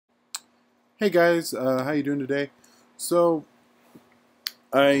Hey guys, how you doing today? So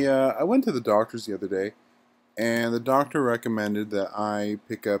I went to the doctor's the other day, and the doctor recommended that I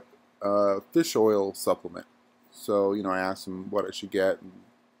pick up a fish oil supplement. So I asked him what I should get, and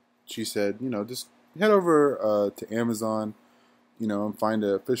she said, just head over to Amazon, and find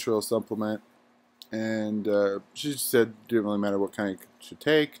a fish oil supplement. And she said it didn't really matter what kind I should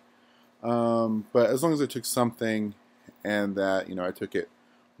take, but as long as I took something, and that I took it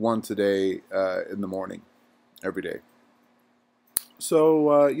once a day in the morning every day.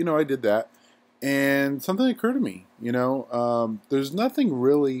 So, I did that, and something occurred to me. There's nothing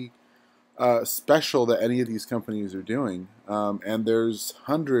really special that any of these companies are doing, and there's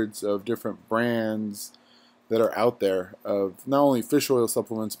hundreds of different brands that are out there of not only fish oil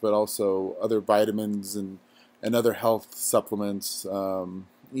supplements but also other vitamins and other health supplements,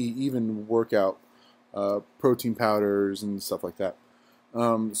 even workout protein powders and stuff like that.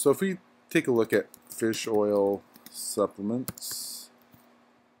 So if we take a look at fish oil supplements.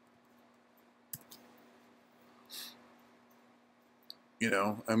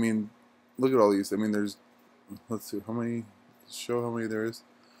 I mean, look at all these. I mean, let's see, how many, show how many there is.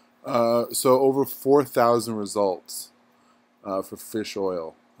 So over 4,000 results for fish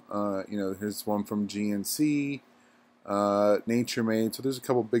oil. Here's one from GNC, Nature Made. So there's a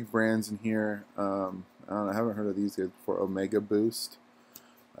couple big brands in here. I don't know, I haven't heard of these guys before. Omega Boost.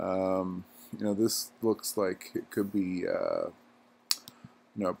 This looks like it could be, a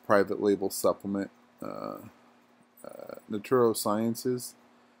private label supplement. Naturo Sciences.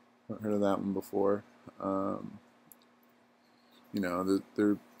 Haven't heard of that one before.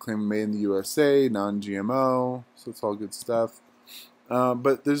 They're claiming made in the USA, non-GMO, so it's all good stuff.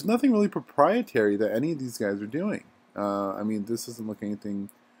 But there's nothing really proprietary that any of these guys are doing. I mean, this doesn't look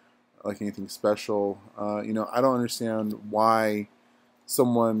anything like anything special. I don't understand why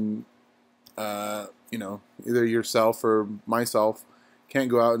someone, either yourself or myself, can't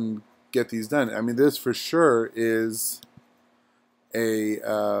go out and get these done. I mean, this for sure is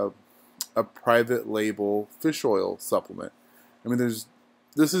a private label fish oil supplement. I mean, this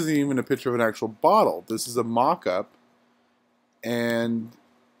isn't even a picture of an actual bottle. This is a mock-up, and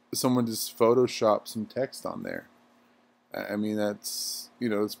someone just photoshopped some text on there. I mean, that's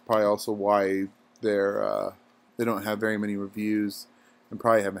it's probably also why they don't have very many reviews, and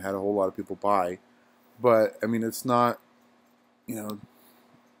probably haven't had a whole lot of people buy. But I mean, it's not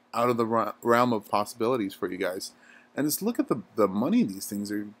out of the realm of possibilities for you guys. And just look at the money these things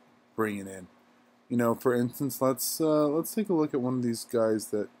are bringing in. For instance, let's take a look at one of these guys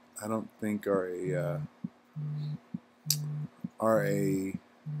that I don't think are a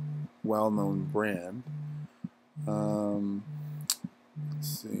well-known brand. Let's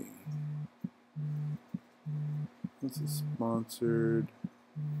see. This is sponsored.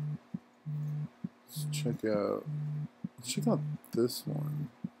 Let's check out this one.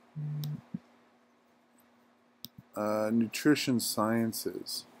 Nutrition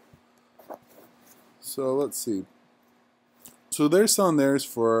Sciences. So let's see. So they're selling theirs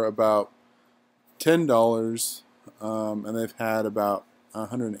for about $10, and they've had about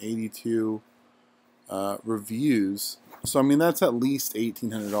 182 reviews. So I mean, that's at least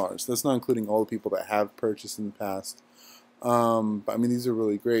 $1,800. That's not including all the people that have purchased in the past. But I mean, these are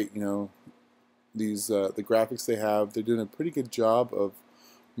really great. These the graphics they have, they're doing a pretty good job of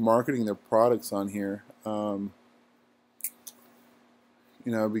marketing their products on here. I'd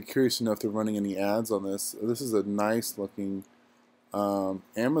be curious to know if they're running any ads on this. This is a nice looking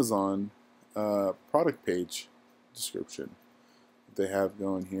Amazon product page description that they have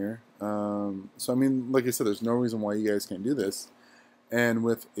going here. So I mean, like I said, there's no reason why you guys can't do this. And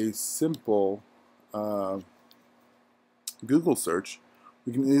with a simple Google search,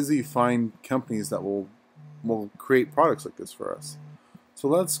 we can easily find companies that will create products like this for us. So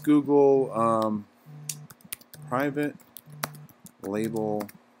let's Google private label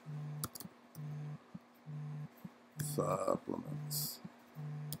supplements.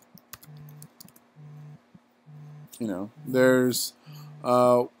 There's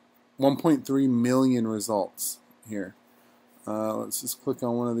 1.3 million results here. Let's just click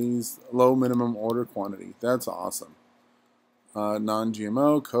on one of these. Low minimum order quantity. That's awesome.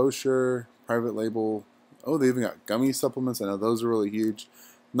 Non-GMO, kosher, private label. Oh, they even got gummy supplements. I know those are really huge.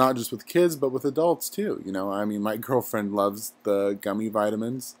 Not just with kids, but with adults too. I mean, my girlfriend loves the gummy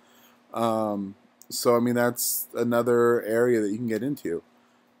vitamins. So I mean, that's another area that you can get into.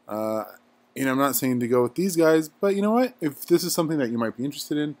 I'm not saying to go with these guys, but you know what? If this is something that you might be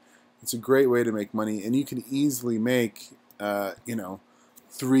interested in, it's a great way to make money, and you can easily make,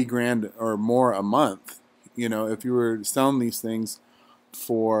 $3,000 or more a month. If you were selling these things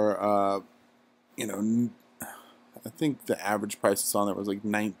for you know, I think the average price on there was like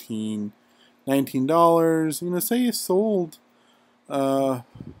 $19. You know, say you sold, I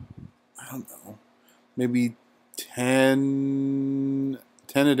don't know, maybe 10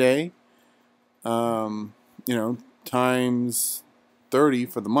 a day. You know, times 30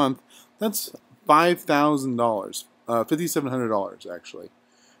 for the month. That's $5,000, $5,700 actually.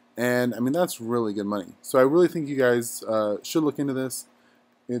 And I mean, that's really good money. So I really think you guys should look into this.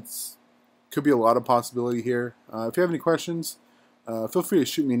 It's could be a lot of possibility here. If you have any questions, feel free to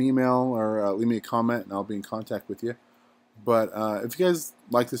shoot me an email or leave me a comment, and I'll be in contact with you. But if you guys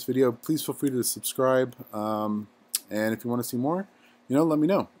like this video, please feel free to subscribe. And if you want to see more, you know, let me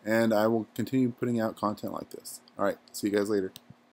know, and I will continue putting out content like this. All right, see you guys later.